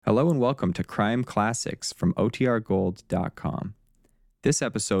Hello and welcome to Crime Classics from OTRGold.com. This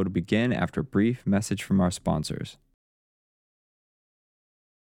episode will begin after a brief message from our sponsors.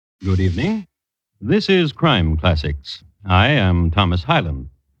 Good evening. This is Crime Classics. I am Thomas Hyland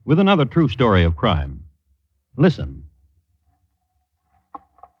with another true story of crime. Listen.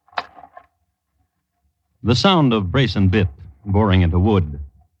 The sound of brace and bit boring into wood.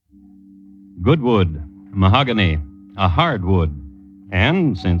 Good wood, mahogany, a hard wood.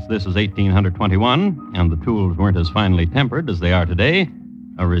 And since this is 1821 and the tools weren't as finely tempered as they are today,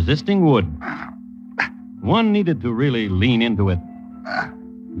 a resisting wood. One needed to really lean into it.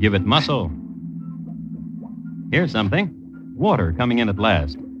 Give it muscle. Here's something. Water coming in at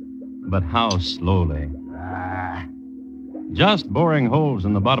last. But how slowly. Just boring holes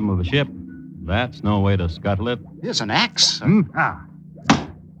in the bottom of a ship. That's no way to scuttle it. Here's an axe.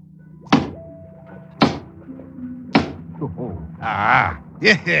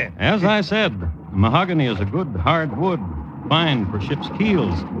 Yeah. As I said, mahogany is a good, hard wood, fine for ship's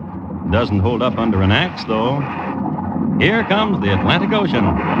keels. Doesn't hold up under an axe, though. Here comes the Atlantic Ocean.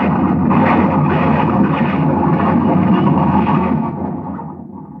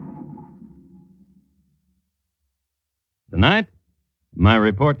 Tonight, my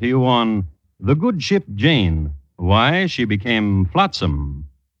report to you on the good ship Jane, why she became Flotsam.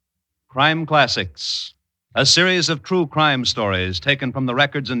 Crime Classics, a series of true crime stories taken from the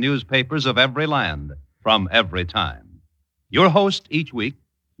records and newspapers of every land, from every time. Your host each week,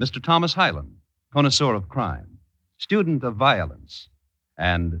 Mr. Thomas Hyland, connoisseur of crime, student of violence,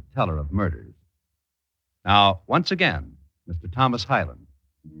 and teller of murders. Now, once again, Mr. Thomas Hyland.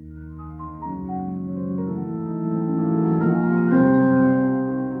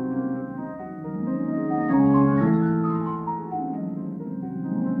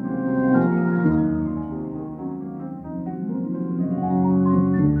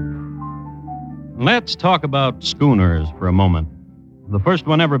 Let's talk about schooners for a moment. The first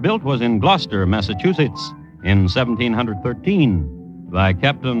one ever built was in Gloucester, Massachusetts, in 1713 by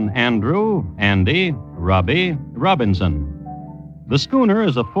Captain Andy Robbie Robinson. The schooner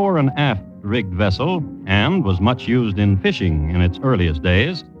is a fore and aft rigged vessel and was much used in fishing in its earliest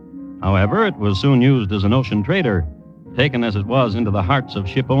days. However, it was soon used as an ocean trader, taken as it was into the hearts of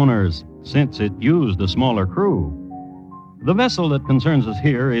ship owners, since it used a smaller crew. The vessel that concerns us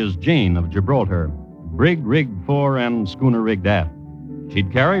here is Jane of Gibraltar, brig-rigged fore and schooner-rigged aft.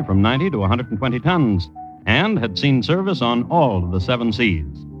 She'd carry from 90 to 120 tons and had seen service on all of the seven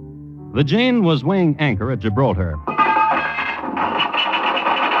seas. The Jane was weighing anchor at Gibraltar.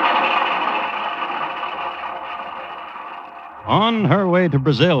 On her way to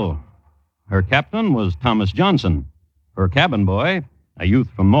Brazil. Her captain was Thomas Johnson. Her cabin boy, a youth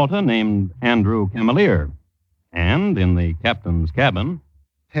from Malta named Andrew Camelier. And in the captain's cabin,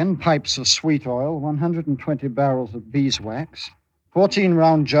 10 pipes of sweet oil, 120 barrels of beeswax, 14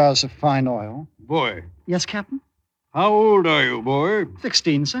 round jars of fine oil. Boy, Yes, Captain? how old are you, boy?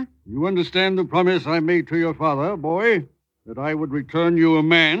 16, sir. You understand the promise I made to your father, boy? That I would return you a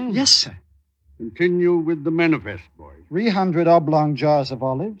man? Yes, sir. Continue with the manifest, boy. 300 oblong jars of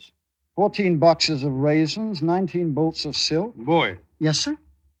olives, 14 boxes of raisins, 19 bolts of silk. Boy, Yes, sir.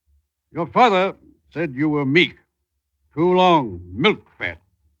 your father said you were meek, too long, milk fat,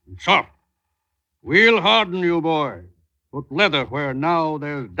 and soft. We'll harden you, boy. Put leather where now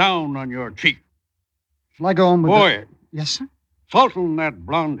there's down on your cheek. Shall I go on with Boy, Yes, sir. soften that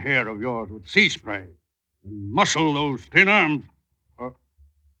blonde hair of yours with sea spray and muscle those thin arms.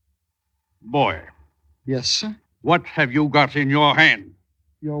 Boy, Yes, sir. what have you got in your hand?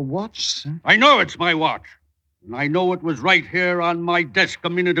 Your watch, sir. I know it's my watch. And I know it was right here on my desk a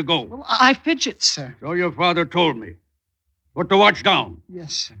minute ago. Well, I fidget, sir. So your father told me. Put the watch down.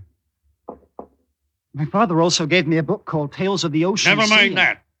 Yes, sir. My father also gave me a book called Tales of the Ocean Never Sea. mind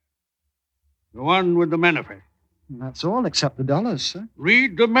that. The one with the manifest. That's all except the dollars, sir.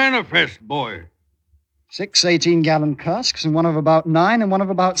 Read the manifest, boy. 6 18-gallon casks and one of about 9 and one of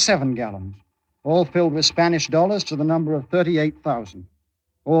about 7 gallons. All filled with Spanish dollars to the number of 38,000.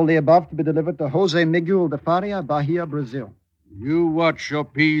 All the above to be delivered to Jose Miguel de Faria, Bahia, Brazil. You watch your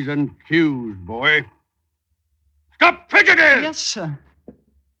P's and Q's, boy. Stop fidgeting! Yes, sir.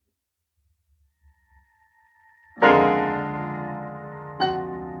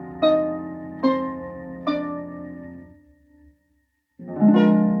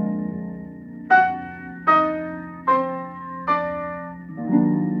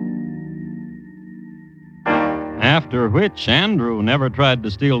 after which Andrew never tried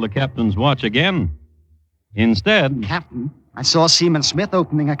to steal the captain's watch again. Instead, Captain? I saw Seaman Smith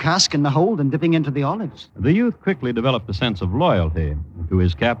opening a cask in the hold and dipping into the olives. The youth quickly developed a sense of loyalty to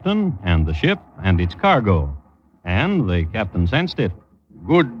his captain and the ship and its cargo. And the captain sensed it.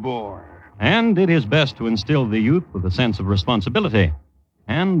 Good boy. And did his best to instill the youth with a sense of responsibility.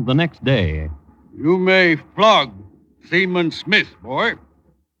 And the next day, You may flog Seaman Smith, boy.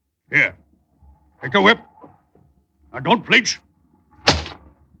 Here, take a whip. Now, don't flinch.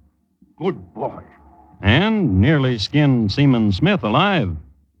 Good boy. and nearly skinned Seaman Smith alive.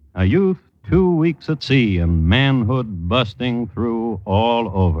 A youth 2 weeks at sea and manhood busting through all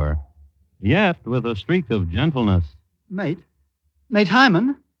over. Yet with a streak of gentleness. Mate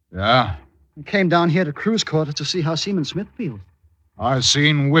Hyman, Yeah? I came down here to cruise quarters to see how Seaman Smith feels. I've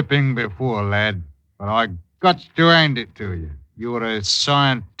seen whipping before, lad, but I got to hand it to you. You're a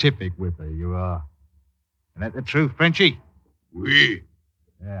scientific whipper, you are. Isn't that the truth, Frenchie? Oui.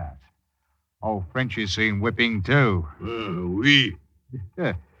 Yeah. Oh, Frenchie's seen whipping, too. Oui.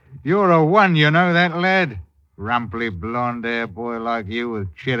 You're a one, you know that, lad? Rumply blonde-hair boy like you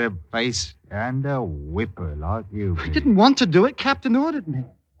with cherub face and a whipper like you. I didn't want to do it. Captain ordered me.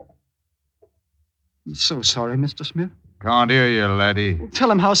 I'm so sorry, Mr. Smith. Can't hear you, laddie.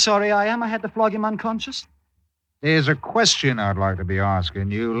 Tell him how sorry I am I had to flog him unconscious. There's a question I'd like to be asking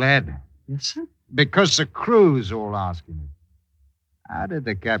you, lad. Yes, sir? Because the crew's all asking it. How did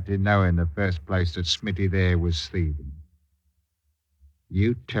the captain know in the first place that Smitty there was thieving?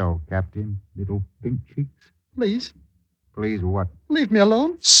 You tell, Captain, little pink cheeks. Please, Please what? leave me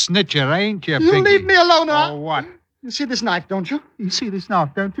alone. Snitcher, ain't you, You Pinky? leave me alone, or Oh, what? You see this knife, don't you? You see this knife,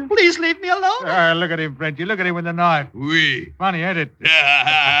 don't you? Please leave me alone. Look at him, Frenchie. Look at him with the knife. Oui. Funny, ain't it?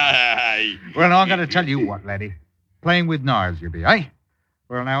 Well, I'm going to tell you what, laddie. Playing with knives, you be, eh?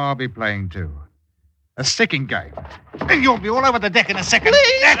 Well, now I'll be playing, too. A sticking game. And you'll be all over the deck in a second.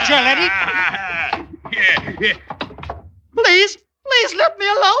 Please. That's your laddie. Please let me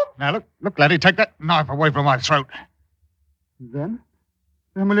alone. Now, look, laddie, take that knife away from my throat. Then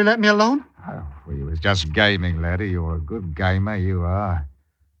will you let me alone? Oh, we was just gaming, laddie. You're a good gamer, you are.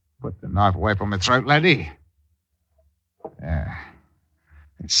 Put the knife away from my throat, laddie. Yeah.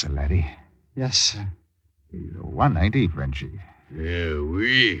 It's the laddie. Yes, sir. He's a one, ain't he, Frenchie?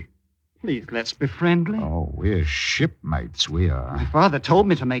 Oui. Please, let's be friendly. Oh, we're shipmates, we My are. father told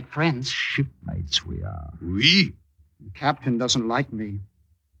me to make friends. Shipmates, we are. Oui. The captain doesn't like me.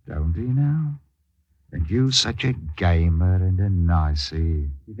 Don't he now? And you such a gamer and a nicey.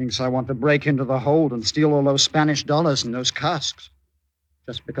 He thinks I want to break into the hold and steal all those Spanish dollars and those casks.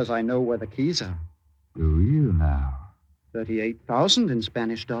 Just because I know where the keys are. Do you now? 38,000 in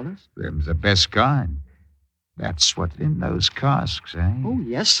Spanish dollars. Them's the best kind. That's what's in those casks, eh? Oh,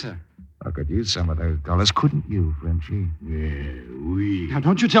 yes, sir. I could use some of those dollars, couldn't you, Frenchie? Oui. Now,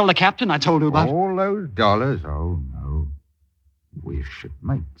 don't you tell the captain I told you about. All those dollars? Oh, no. We're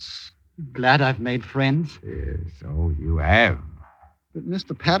shipmates. Glad I've made friends. Yes, oh, you have. But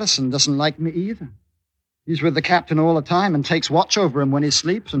Mr. Patterson doesn't like me either. He's with the captain all the time and takes watch over him when he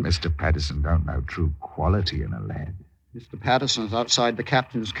sleeps. And Mr. Patterson don't know true quality in a lad. Mr. Patterson's outside the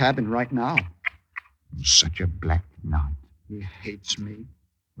captain's cabin right now. Such a black night. He hates me.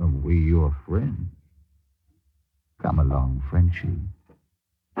 And we your friends. Come along, Frenchie.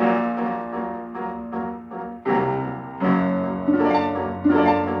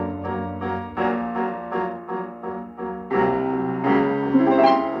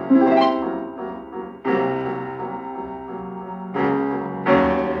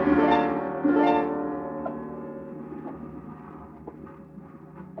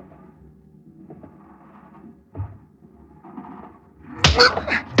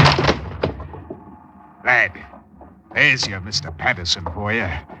 Lad, there's your Mr. Patterson for you.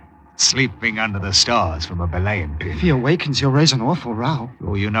 Sleeping under the stars from a belaying pin. If he awakens, he'll raise an awful row.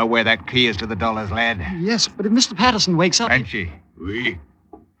 Oh, you know where that key is to the dollars, lad? Yes, but if Mr. Patterson wakes up... Frenchie, Oui.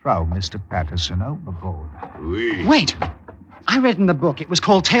 throw Mr. Patterson overboard. Oui. Wait! I read in the book it was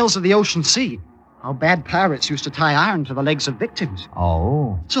called Tales of the Ocean Sea. How bad pirates used to tie iron to the legs of victims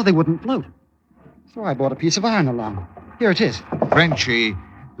Oh. so they wouldn't float. So I bought a piece of iron along. Here it is. Frenchie,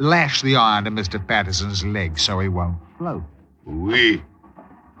 lash the iron to Mr. Patterson's leg so he won't float. Oui.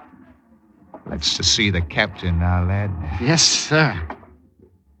 Let's to see the captain now, lad. Yes, sir.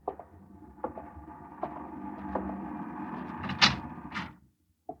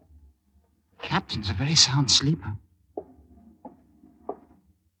 Captain's a very sound sleeper.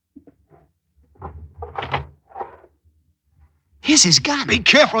 Here's his gun. Be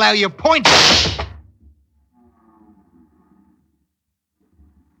careful how you point.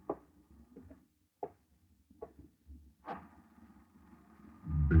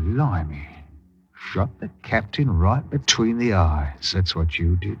 Blimey. Shot the captain right between the eyes. That's what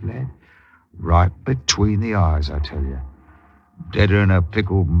you did, lad. Right between the eyes, I tell you. Deader than a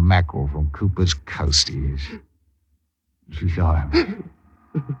pickled mackerel from Cooper's Coast, he is.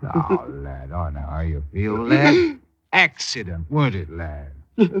 Oh, lad, I know how you feel, lad. Accident, weren't it, lad?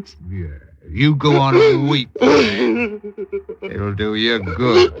 Yes. Yeah. You go on and weep, lad. It'll do you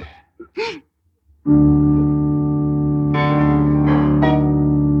good.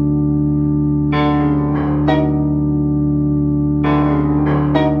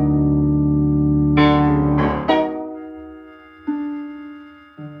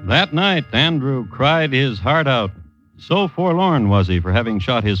 That night, Andrew cried his heart out. So forlorn was he for having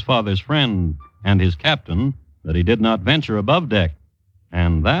shot his father's friend and his captain that he did not venture above deck.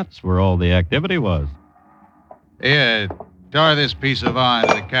 And that's where all the activity was. Here, tie this piece of iron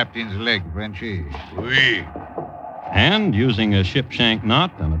to the captain's leg, Frenchy. Oui. And using a ship shank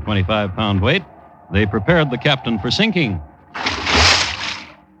knot and a 25-pound weight, they prepared the captain for sinking.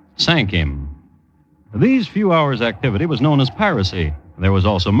 Sank him. These few hours' activity was known as piracy. There was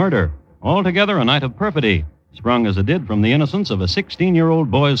also murder. Altogether a night of perfidy, sprung as it did from the innocence of a 16-year-old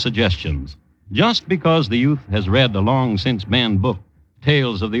boy's suggestions. Just because the youth has read a long-since-banned book,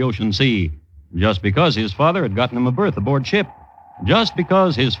 Tales of the Ocean Sea. Just because his father had gotten him a berth aboard ship. Just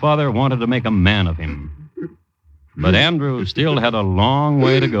because his father wanted to make a man of him. But Andrew still had a long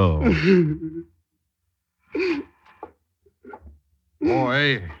way to go.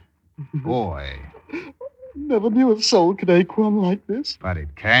 Boy. Never knew a soul could ache one like this. But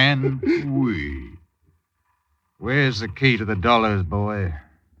it can. Oui. Where's the key to the dollars, boy?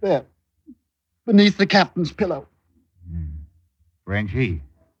 There. Beneath the captain's pillow. Frenchy.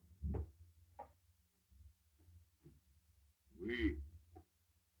 Oui.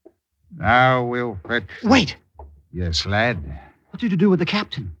 Now we'll fetch... Wait! Yes, lad. What did you do with the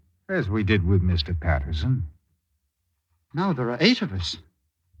captain? As we did with Mr. Patterson. Now there are 8 of us.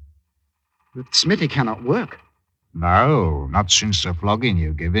 But Smitty cannot work. No, not since the flogging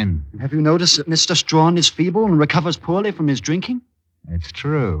you give him. Have you noticed that Mr. Strawn is feeble and recovers poorly from his drinking? It's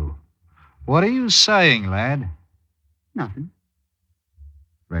true. What are you saying, lad? Nothing.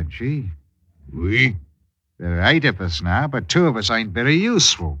 Frenchy, Oui. there are 8 of us now, but 2 of us ain't very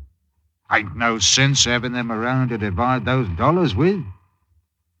useful. Ain't no sense having them around to divide those dollars with.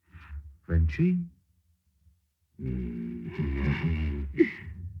 Frenchy?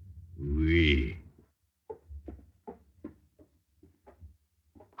 Oui.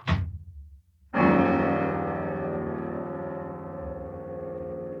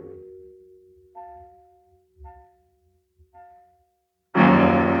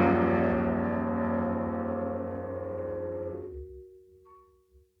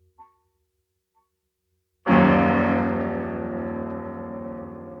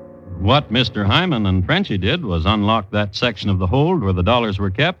 What Mr. Hyman and Frenchy did was unlock that section of the hold where the dollars were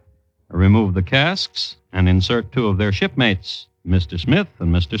kept, remove the casks, and insert 2 of their shipmates, Mr. Smith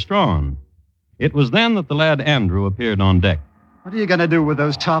and Mr. Strawn. It was then that the lad Andrew appeared on deck. What are you going to do with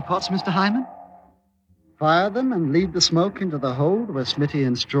those tar pots, Mr. Hyman? Fire them and lead the smoke into the hold where Smitty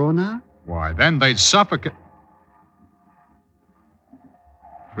and Strawn are? Why, then they'd suffocate.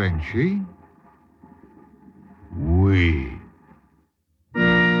 Frenchy? Oui.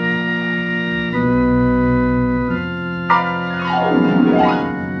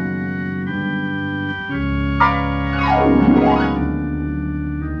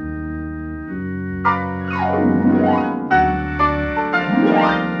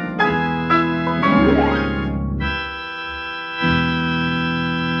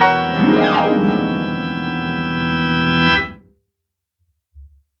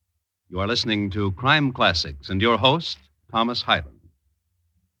 You are listening to Crime Classics and your host, Thomas Hyland.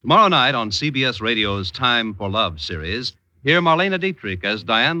 Tomorrow night on CBS Radio's Time for Love series, hear Marlene Dietrich as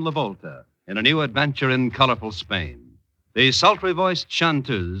Diane Lavolta in a new adventure in colorful Spain. The sultry-voiced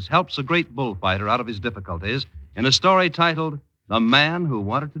chanteuse helps a great bullfighter out of his difficulties in a story titled The Man Who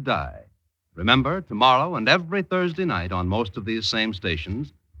Wanted to Die. Remember, tomorrow and every Thursday night on most of these same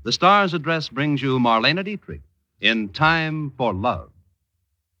stations, the star's address brings you Marlene Dietrich in Time for Love.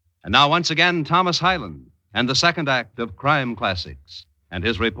 And now, once again, Thomas Hyland and the second act of Crime Classics and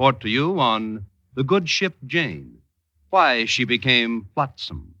his report to you on the good ship Jane, why she became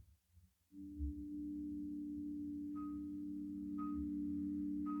Flotsam.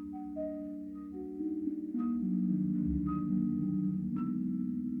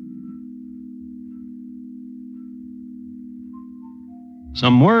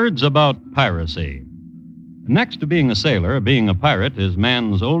 Some words about piracy. Next to being a sailor, being a pirate is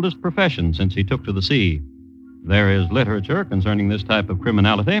man's oldest profession since he took to the sea. There is literature concerning this type of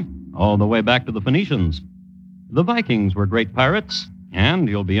criminality, all the way back to the Phoenicians. The Vikings were great pirates, and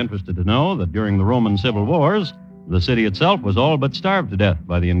you'll be interested to know that during the Roman Civil Wars, the city itself was all but starved to death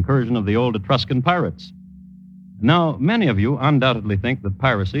by the incursion of the old Etruscan pirates. Now, many of you undoubtedly think that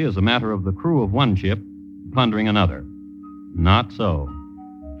piracy is a matter of the crew of one ship plundering another. Not so.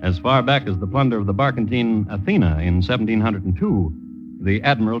 As far back as the plunder of the barkentine Athena in 1702, the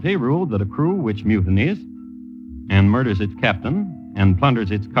Admiralty ruled that a crew which mutinies and murders its captain and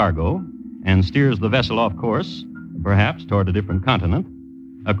plunders its cargo and steers the vessel off course, perhaps toward a different continent,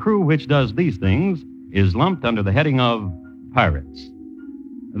 a crew which does these things is lumped under the heading of pirates.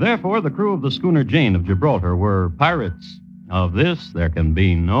 Therefore, the crew of the schooner Jane of Gibraltar were pirates. Of this, there can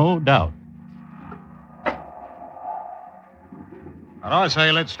be no doubt. And I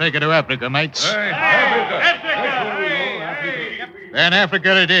say let's take it to Africa, mates. Africa! Then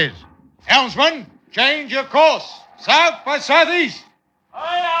Africa it is. Helmsman, change your course. South by southeast.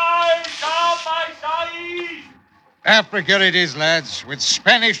 Aye, south by southeast. Africa it is, lads, with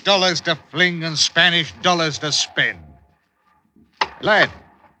Spanish dollars to fling and Spanish dollars to spend. Lad,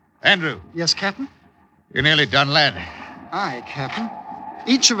 Andrew, Yes, Captain? you're nearly done, lad. Aye, Captain.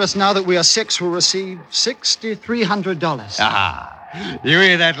 Each of us, now that we are 6, will receive $6,300. Ah, you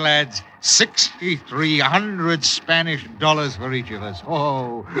hear that, lads? 6,300 Spanish dollars for each of us.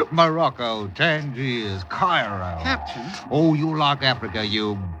 Oh, Morocco, Tangiers, Cairo. Captain? Oh, you like Africa,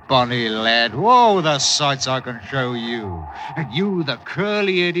 you bonny lad. Whoa, the sights I can show you. And you, the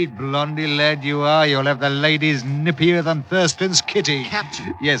curly-headed blondie lad you are, you'll have the ladies nippier than Thurston's kitty.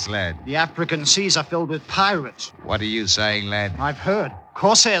 Captain. Yes, lad. The African seas are filled with pirates. What are you saying, lad? I've heard.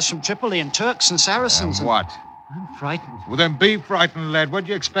 Corsairs from Tripoli and Turks and Saracens. And what? I'm frightened. Well, then be frightened, lad. What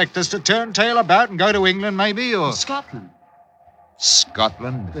do you expect us to turn tail about and go to England, maybe, or... Scotland.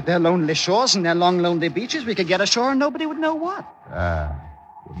 Scotland? With their lonely shores and their long, lonely beaches, we could get ashore and nobody would know what.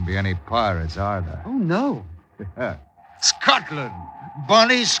 Wouldn't be any pirates either. Oh, no. Scotland!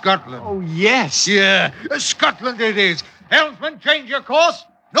 Bonnie Scotland! Oh, yes. Yeah, Scotland it is. Helmsman, change your course.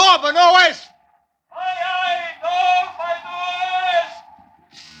 North or northwest? Aye, north by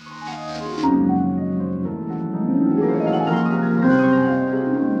northwest.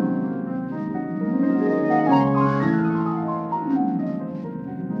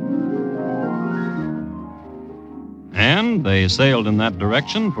 And they sailed in that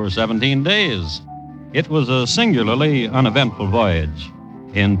direction for 17 days. It was a singularly uneventful voyage.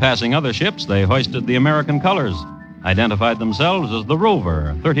 In passing other ships, they hoisted the American colors, identified themselves as the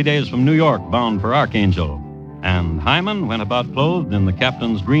Rover, 30 days from New York, bound for Archangel. And Hyman went about clothed in the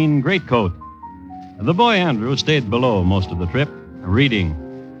captain's green greatcoat. The boy Andrew stayed below most of the trip, reading.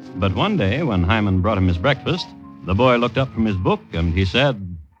 But one day, when Hyman brought him his breakfast, the boy looked up from his book and he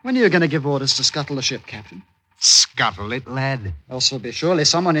said, When are you going to give orders to scuttle the ship, Captain? Scuttle it, lad. Else there'll be surely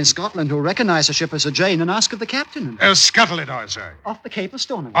someone in Scotland who'll recognize the ship as a Jane and ask of the captain. Scuttle it, I say. Off the Cape of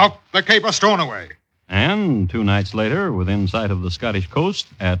Stornoway. Off the Cape of Stornoway. And 2 nights later, within sight of the Scottish coast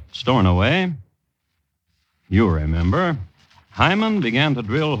at Stornoway, you remember, Hyman began to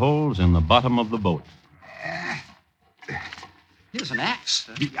drill holes in the bottom of the boat. Here's an axe.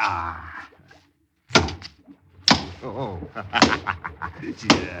 Oh.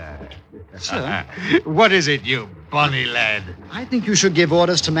 Yeah. Sir? What is it, you bonny lad? I think you should give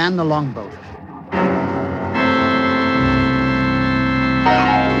orders to man the longboat.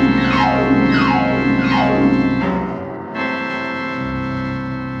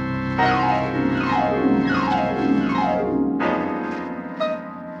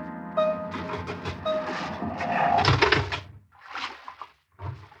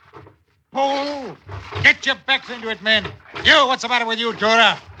 Oh, get your backs into it, men. You, what's the matter with you,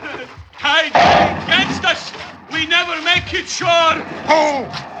 Dora? Tide against us. We never make it shore. Pull!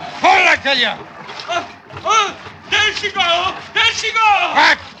 Pull, I tell you! There she go. There she go.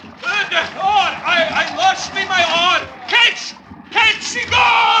 Back! The oar. I lost me my oar. Catch. Catch she go.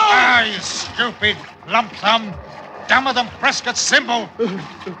 Ah, you stupid lumpsum. Dumber than Prescott's cymbal.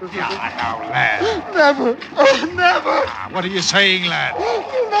 Yeah, now, lad. Never. Oh, never. What are you saying, lad?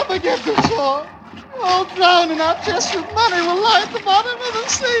 You'll never get to shore. I'll drown and our chest of money will lie at the bottom of the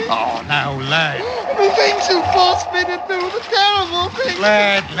sea. Oh, now, lad. The things you forced me to do, the terrible things.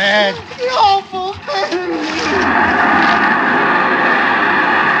 Lad. The awful things.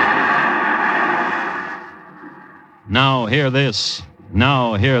 Now hear this.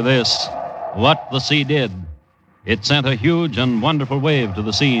 Now hear this. What the sea did. It sent a huge and wonderful wave to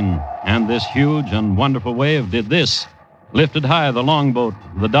the scene, and this huge and wonderful wave did this. Lifted high the longboat,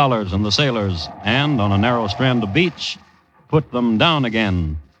 the dollars, and the sailors, and on a narrow strand of beach, put them down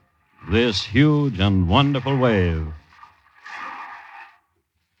again. This huge and wonderful wave.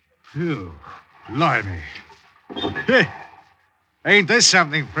 Phew, blimey. Hey, ain't this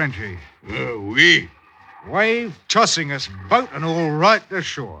something, Frenchie? Oui. Wave tossing us boat and all right to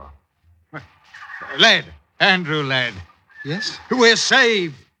shore. Lad, Andrew, lad. Yes? We're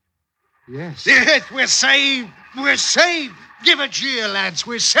saved. Yes. Yes, we're saved. We're saved. Give a cheer, lads.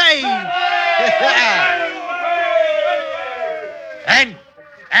 We're saved.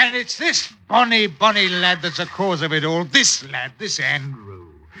 And it's this bonny lad that's the cause of it all. This lad, this Andrew.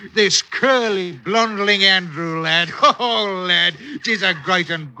 This curly, blondling Andrew, lad. Oh, lad, 'tis a great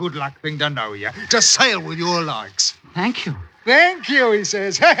and good luck thing to know you. To sail with your likes. Thank you. Thank you, he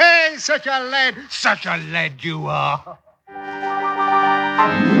says. Hey, such a lad you are.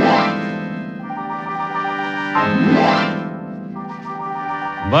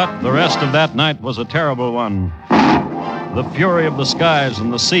 But the rest of that night was a terrible one. The fury of the skies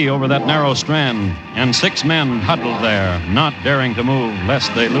and the sea over that narrow strand, and 6 men huddled there, not daring to move,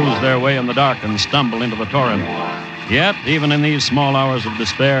 lest they lose their way in the dark and stumble into the torrent. Yet, even in these small hours of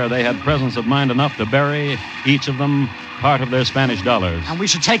despair, they had presence of mind enough to bury, each of them, part of their Spanish dollars. And we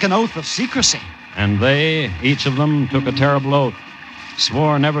should take an oath of secrecy. And they, each of them, took a terrible oath,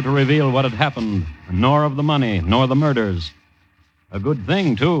 swore never to reveal what had happened, nor of the money, nor the murders. A good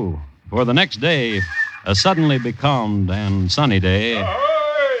thing, too, for the next day, a suddenly becalmed and sunny day,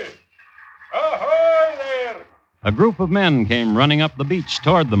 Ahoy! Ahoy there! a group of men came running up the beach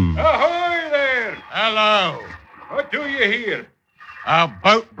toward them. Ahoy there! Hello. What do you hear? Our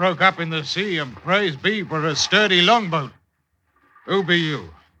boat broke up in the sea, and praise be for a sturdy longboat. Who be you?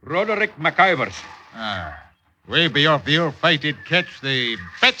 Roderick McIvers. We be off the ill-fated ketch, the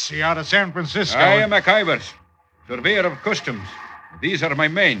Betsy, out of San Francisco. I am McIvers, surveyor of customs. These are my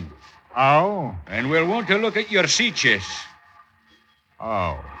men. Oh? And we'll want to look at your sea chest.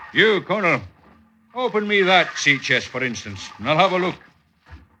 Oh. You, Colonel, open me that sea chest, for instance, and I'll have a look.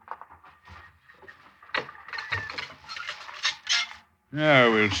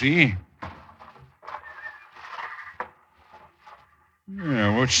 Now, we'll see.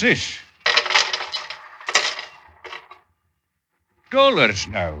 Now, what's this? Dollars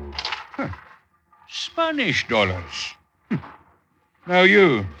now. Huh. Spanish dollars. Now,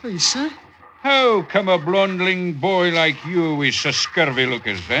 you. Please, sir. How come a blondling boy like you is so scurvy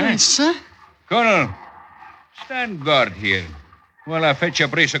lookers, eh? Please, sir. Colonel, stand guard here while I fetch a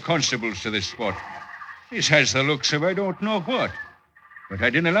brace of constables to this spot. This has the looks of I don't know what, but I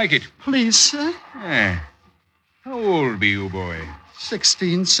didn't like it. Please, sir. How old be you, boy?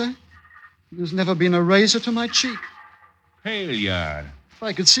 16, sir. There's never been a razor to my cheek. Pale you are. If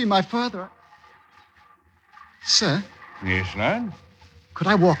I could see my father. Sir, Yes, lad? could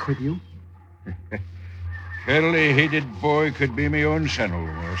I walk with you? Curly-headed boy could be my own son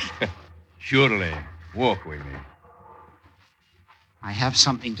almost. Surely, walk with me. I have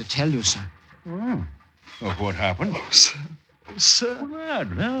something to tell you, sir. Oh. Of what happened? Sir,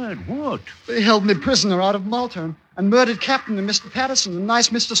 Lad, what? they held me prisoner out of Malta and murdered Captain and Mr. Patterson and nice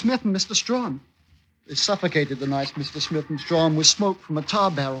Mr. Smith and Mr. Strawn. They suffocated the nice Mr. Smith and Strawn with smoke from a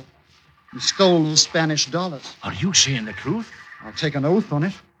tar barrel and stole those Spanish dollars. Are you saying the truth? I'll take an oath on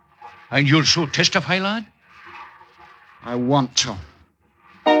it. And you'll so testify, lad? I want to.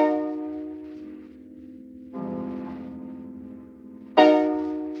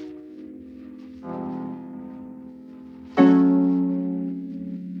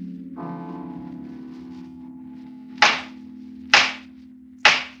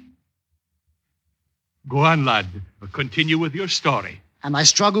 Go on, lad. Continue with your story. And I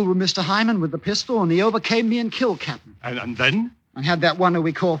struggled with Mr. Hyman with the pistol, and he overcame me and killed Captain. And then? And had that one who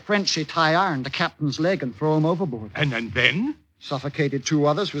we call Frenchie tie iron to Captain's leg and throw him overboard. And then? Suffocated 2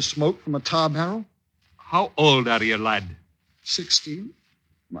 others with smoke from a tar barrel. How old are you, lad? 16.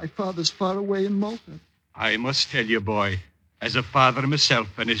 My father's far away in Malta. I must tell you, boy, as a father myself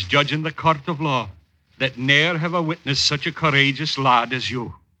and as judge in the court of law, that ne'er have I witnessed such a courageous lad as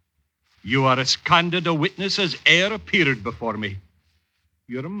you. You are as candid a witness as e'er appeared before me.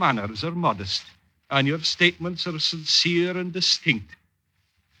 Your manners are modest, and your statements are sincere and distinct.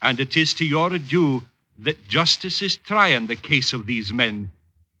 And it is to your due that justice is trying the case of these men,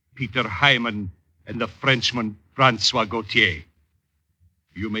 Peter Hyman and the Frenchman Francois Gautier.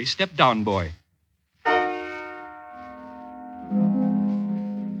 You may step down, boy.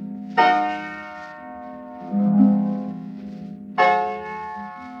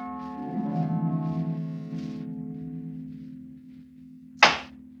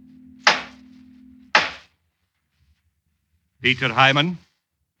 Peter Hyman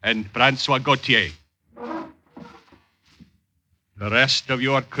and Francois Gautier. The rest of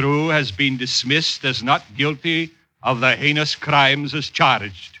your crew has been dismissed as not guilty of the heinous crimes as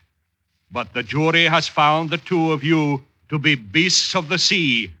charged. But the jury has found the two of you to be beasts of the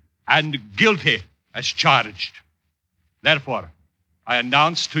sea and guilty as charged. Therefore, I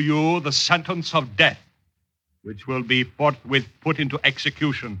announce to you the sentence of death, which will be forthwith put into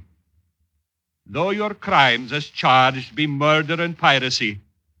execution. Though your crimes as charged be murder and piracy,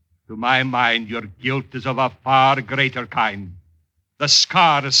 to my mind your guilt is of a far greater kind. The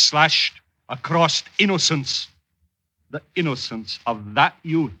scar is slashed across innocence, the innocence of that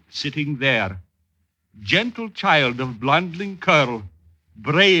youth sitting there, gentle child of blondling curl,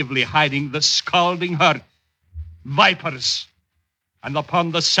 bravely hiding the scalding hurt. Vipers! And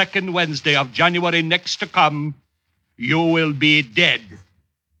upon the second Wednesday of January next to come, you will be dead.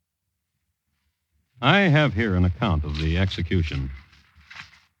 I have here an account of the execution.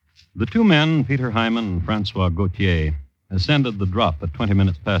 The two men, Peter Hyman and Francois Gautier, ascended the drop at 20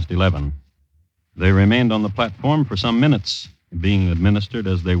 minutes past 11. They remained on the platform for some minutes, being administered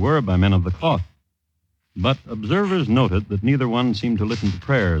as they were by men of the cloth. But observers noted that neither one seemed to listen to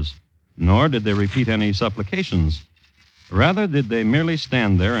prayers, nor did they repeat any supplications. Rather did they merely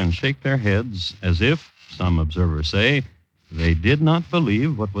stand there and shake their heads as if, some observers say, they did not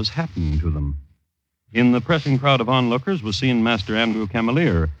believe what was happening to them. In the pressing crowd of onlookers was seen Master Andrew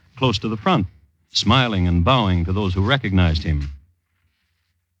Camelier, close to the front, smiling and bowing to those who recognized him.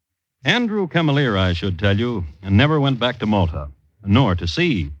 Andrew Camelier, I should tell you, never went back to Malta, nor to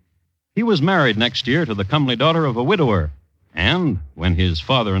sea. He was married next year to the comely daughter of a widower, and when his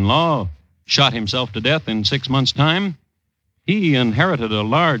father-in-law shot himself to death in 6 months' time, he inherited a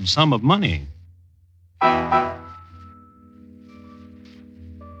large sum of money.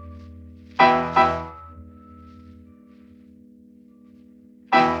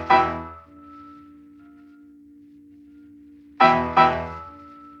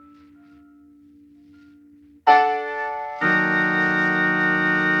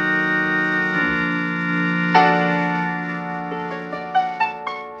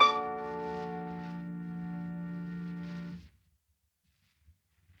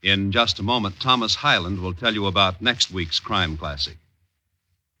 In just a moment, Thomas Hyland will tell you about next week's crime classic.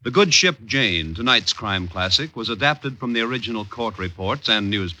 The Good Ship Jane, tonight's crime classic, was adapted from the original court reports and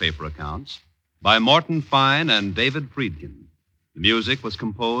newspaper accounts by Morton Fine and David Friedkin. The music was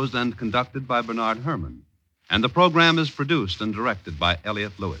composed and conducted by Bernard Herrmann, and the program is produced and directed by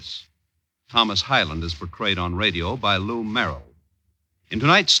Elliott Lewis. Thomas Hyland is portrayed on radio by Lou Merrill. In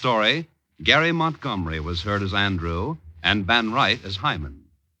tonight's story, Gary Montgomery was heard as Andrew and Van Wright as Hyman.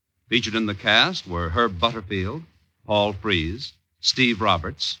 Featured in the cast were Herb Butterfield, Paul Frees, Steve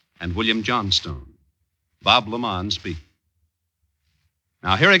Roberts, and William Johnstone. Bob Lamont speaking.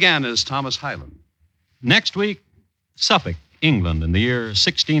 Now, here again is Thomas Hyland. Next week, Suffolk, England, in the year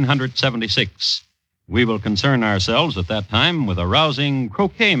 1676. We will concern ourselves at that time with a rousing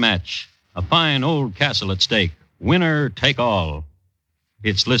croquet match, a fine old castle at stake, winner take all.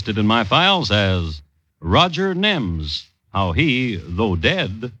 It's listed in my files as Roger Nems, how he, though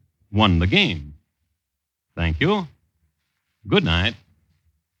dead, won the game. Thank you. Good night.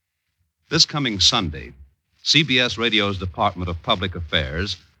 This coming Sunday, CBS Radio's Department of Public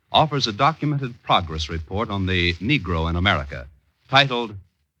Affairs offers a documented progress report on the Negro in America, titled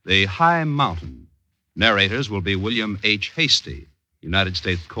The High Mountain. Narrators will be William H. Hasty, United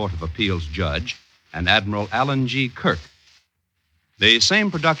States Court of Appeals judge, and Admiral Alan G. Kirk. The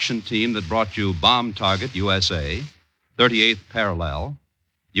same production team that brought you Bomb Target USA, 38th Parallel,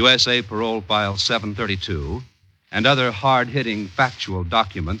 USA Parole File 732, and other hard-hitting factual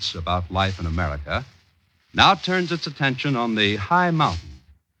documents about life in America, now turns its attention on the High Mountain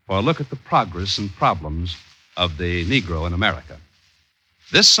for a look at the progress and problems of the Negro in America.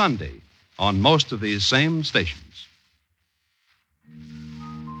 This Sunday, on most of these same stations.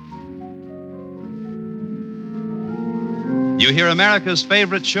 You hear America's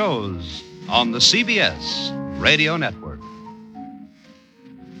favorite shows on the CBS Radio Network.